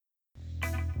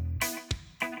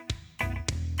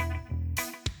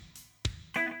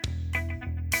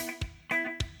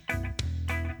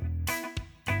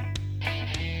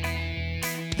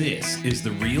This is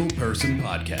the Real Person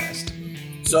Podcast.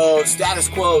 So, status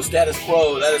quo, that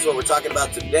is what we're talking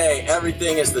about today.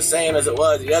 Everything is the same as it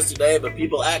was yesterday, but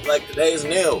people act like today is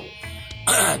new.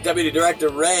 Deputy Director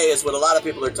Wray is what a lot of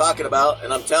people are talking about,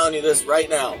 and I'm telling you this right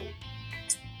now.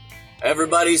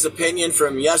 Everybody's opinion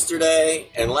from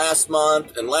yesterday and last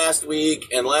month and last week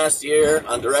and last year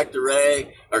on Director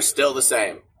Wray are still the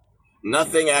same.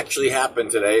 Nothing actually happened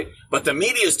today, but the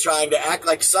media is trying to act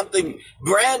like something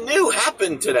brand new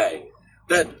happened today.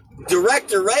 That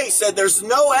Director Wray said there's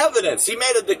no evidence. He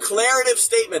made a declarative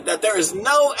statement that there is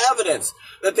no evidence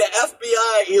that the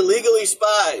FBI illegally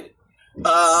spied.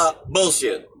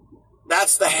 Bullshit.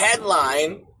 That's the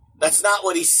headline. That's not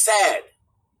what he said.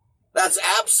 That's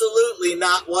absolutely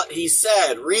not what he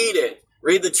said. Read it.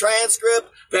 Read the transcript.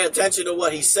 Pay attention to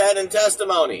what he said in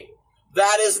testimony.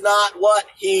 That is not what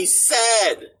he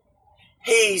said.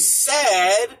 He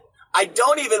said, I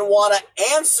don't even want to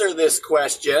answer this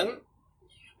question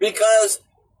because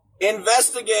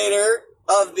investigator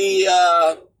of the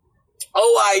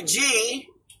OIG,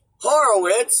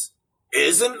 Horowitz,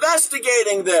 is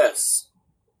investigating this.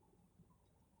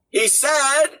 He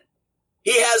said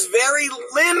he has very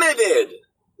limited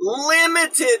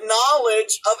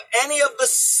knowledge of any of the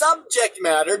subject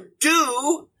matter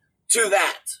due to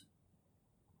that.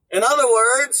 In other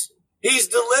words, he's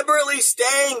deliberately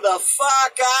staying the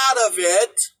fuck out of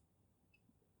it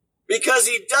because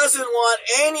he doesn't want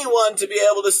anyone to be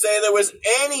able to say there was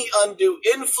any undue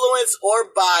influence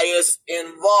or bias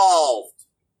involved.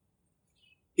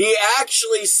 He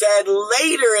actually said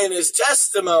later in his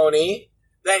testimony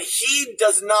that he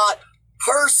does not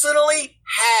personally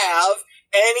have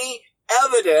any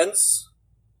evidence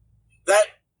that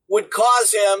would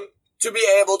cause him to be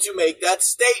able to make that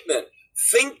statement.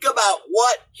 Think about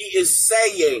what he is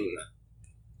saying.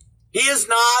 He is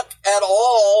not at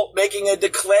all making a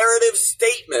declarative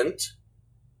statement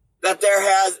that there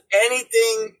has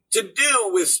anything to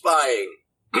do with spying.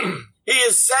 He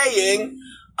is saying,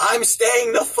 I'm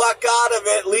staying the fuck out of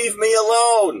it, leave me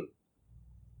alone.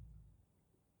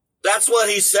 That's what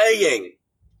he's saying.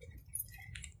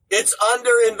 It's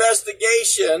under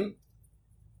investigation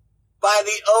by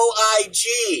the OIG.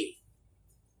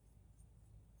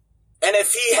 And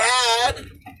if he had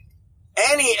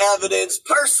any evidence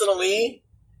personally,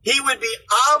 he would be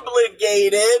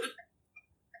obligated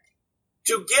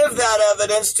to give that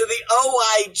evidence to the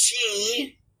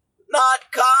OIG,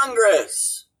 not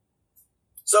Congress.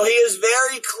 So he is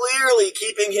very clearly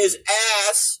keeping his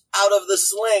ass out of the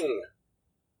sling.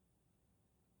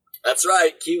 That's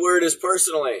right, keyword is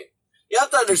personally. You have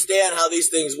to understand how these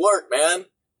things work, man.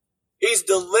 He's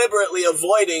deliberately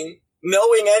avoiding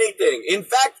knowing anything. In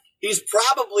fact, he's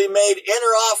probably made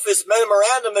inter-office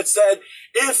memorandum that said,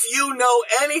 if you know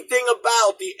anything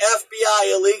about the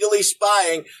FBI illegally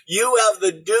spying, you have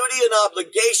the duty and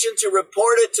obligation to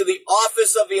report it to the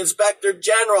Office of the Inspector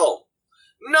General.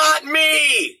 Not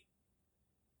me!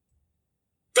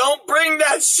 Don't bring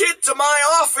that shit to my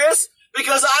office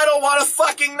because I don't want to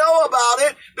fucking know about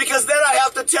it because then I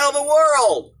have to tell the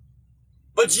world.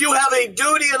 But you have a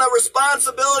duty and a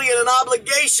responsibility and an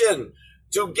obligation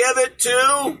to give it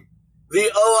to the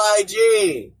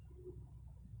OIG.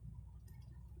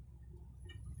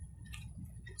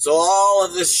 So all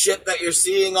of this shit that you're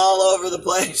seeing all over the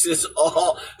place is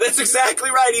all... That's exactly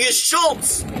right. He is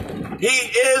Schultz. He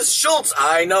is Schultz.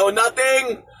 I know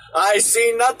nothing. I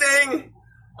see nothing.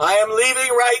 I am leaving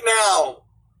right now.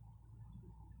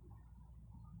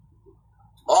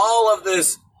 All of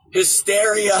this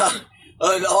hysteria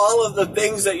and all of the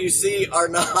things that you see are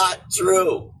not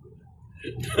true.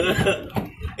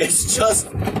 It's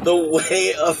just the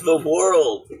way of the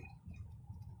world.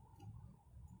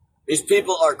 These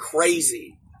people are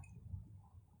crazy.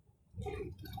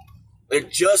 They're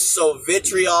just so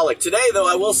vitriolic. Today, though,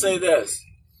 I will say this.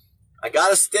 I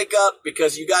gotta stick up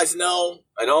because you guys know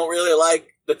I don't really like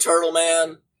the Turtle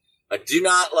Man. I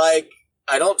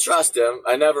don't trust him.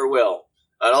 I never will.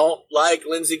 I don't like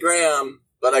Lindsey Graham,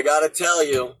 but I gotta tell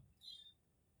you,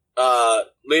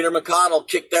 Leader McConnell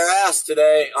kicked their ass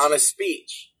today on his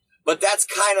speech. But that's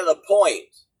kind of the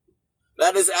point.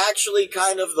 That is actually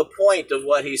kind of the point of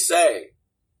what he's saying.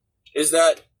 Is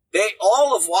that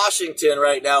all of Washington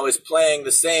right now is playing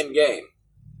the same game.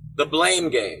 The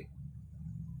blame game.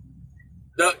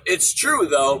 It's true,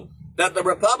 though, that the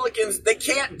Republicans, they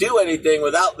can't do anything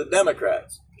without the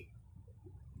Democrats.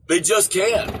 They just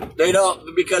can't. They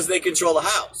don't, because they control the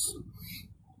House.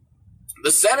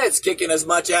 The Senate's kicking as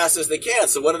much ass as they can,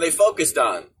 so what are they focused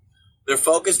on? They're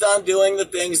focused on doing the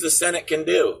things the Senate can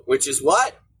do, which is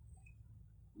what?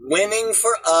 Winning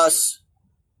for us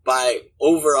by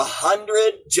over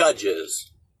 100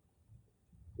 judges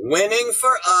winning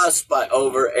for us by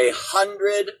over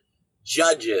 100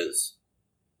 judges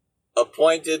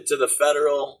appointed to the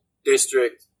federal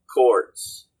district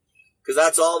courts. Because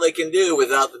that's all they can do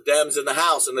without the Dems in the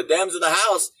House. And the Dems in the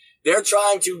House, they're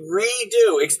trying to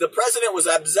redo. The president was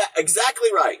exactly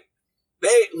right.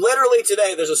 They literally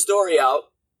today, there's a story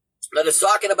out that is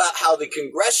talking about how the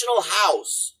Congressional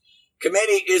House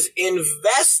Committee is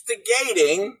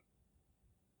investigating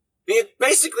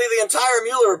basically the entire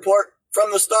Mueller report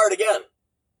from the start again.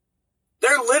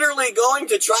 They're literally going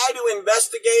to try to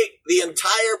investigate the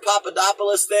entire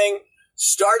Papadopoulos thing.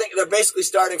 They're basically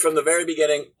starting from the very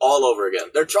beginning all over again.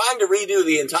 They're trying to redo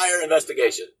the entire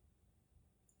investigation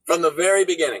from the very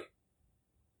beginning.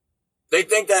 They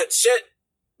think that shit,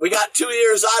 we got 2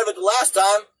 years out of it the last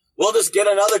time. We'll just get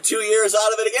another 2 years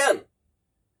out of it again.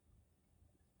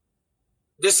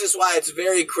 This is why it's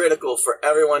very critical for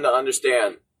everyone to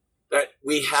understand that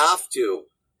we have to,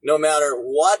 no matter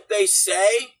what they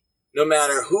say, no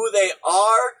matter who they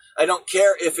are, I don't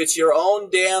care if it's your own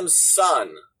damn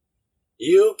son,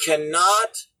 you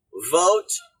cannot vote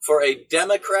for a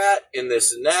Democrat in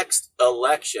this next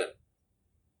election.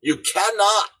 You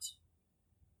cannot.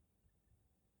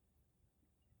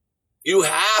 You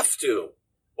have to,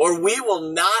 or we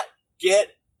will not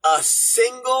get a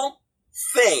single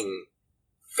thing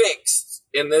fixed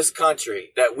in this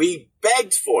country that we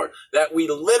begged for, that we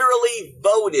literally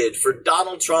voted for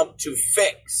Donald Trump to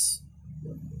fix.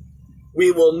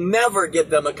 We will never get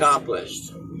them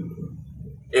accomplished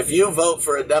if you vote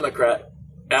for a Democrat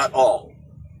at all.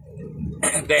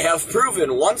 They have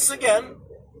proven once again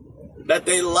that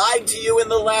they lied to you in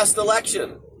the last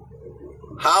election.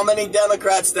 How many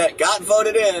Democrats that got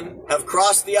voted in have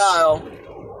crossed the aisle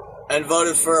and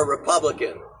voted for a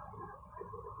Republican?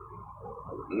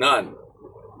 None.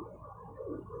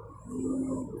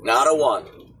 Not a one.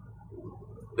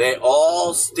 They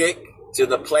all stick to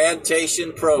the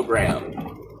plantation program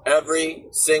every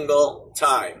single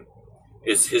time.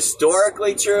 It's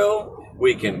historically true.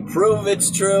 We can prove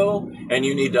it's true. And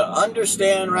you need to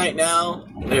understand right now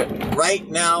that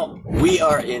we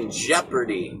are in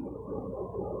jeopardy.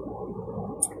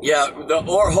 Yeah, the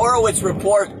Horowitz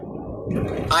report,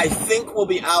 I think, will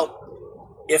be out,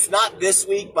 if not this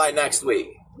week, by next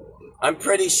week. I'm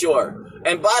pretty sure.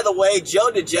 And by the way,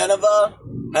 Joe DeGeneva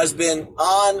has been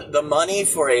on the money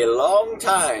for a long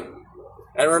time.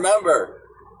 And remember,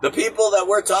 the people that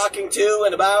we're talking to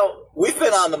and about, we've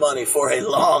been on the money for a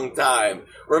long time.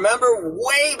 Remember,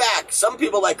 way back, some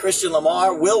people like Christian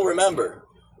Lamar will remember,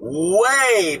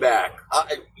 way back,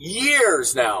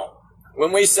 years now,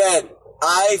 when we said,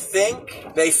 I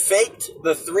think they faked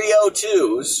the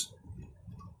 302s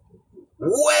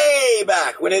way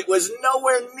back when it was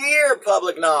nowhere near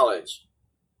public knowledge.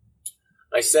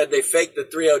 I said they faked the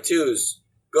 302s.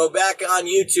 Go back on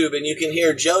YouTube and you can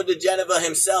hear Joe DeGeneva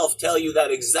himself tell you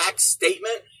that exact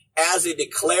statement as a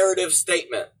declarative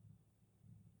statement.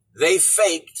 They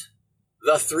faked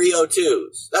the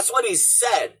 302s. That's what he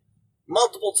said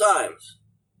multiple times.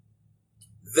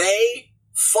 They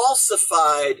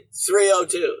falsified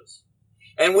 302s.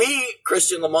 And we,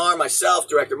 Christian Lamar, myself,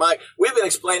 Director Mike, we've been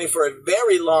explaining for a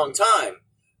very long time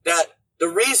that the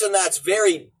reason that's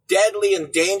very deadly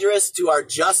and dangerous to our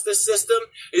justice system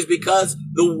is because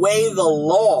the way the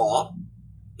law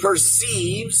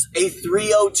perceives a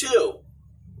 302.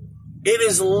 It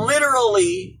is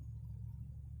literally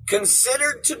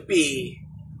considered to be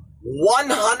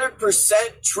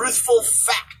 100% truthful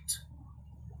fact.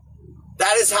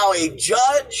 That is how a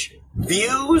judge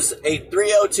views a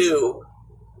 302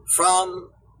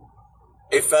 from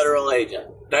a federal agent.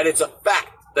 That it's a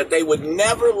fact, that they would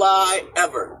never lie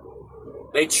ever.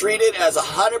 They treat it as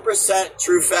 100%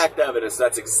 true fact evidence.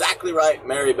 That's exactly right,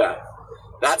 Mary Beth.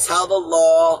 That's how the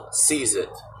law sees it.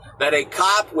 That a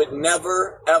cop would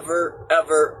never, ever,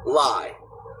 ever lie.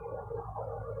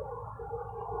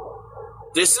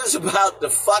 This is about to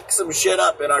fuck some shit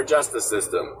up in our justice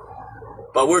system.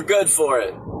 But we're good for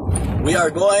it. We are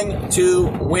going to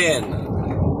win.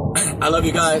 I love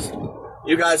you guys.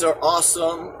 You guys are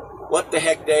awesome. What the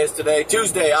heck day is today?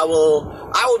 Tuesday. I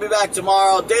will be back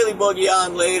tomorrow. Daily Boogie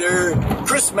on later.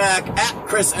 Chris Mack at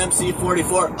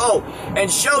ChrisMC44. Oh,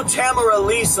 and show Tamara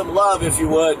Lee some love if you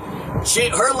would.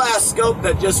 Her last scope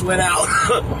that just went out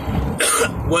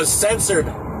was censored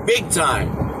big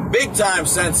time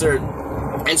censored,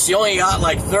 and she only got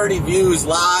like 30 views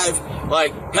live.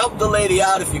 Like, help the lady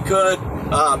out if you could.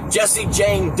 Jessie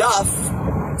Jane Duff,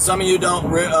 some of you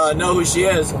don't know who she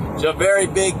is. She's a very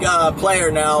big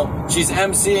player now. She's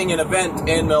emceeing an event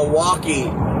in Milwaukee,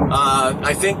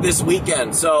 I think this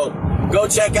weekend. So go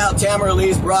check out Tamara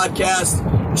Lee's broadcast.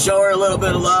 Show her a little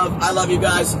bit of love. I love you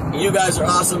guys. You guys are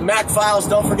awesome. Mac Files,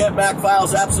 don't forget Mac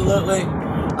Files, absolutely.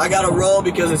 I gotta roll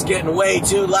because it's getting way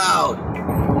too loud.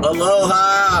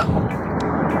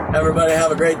 Aloha. Everybody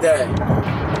have a great day.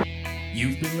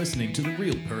 You've been listening to the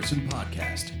Real Person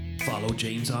Podcast. Follow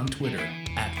James on Twitter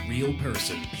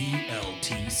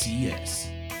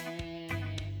 @RealPersonPLTCS.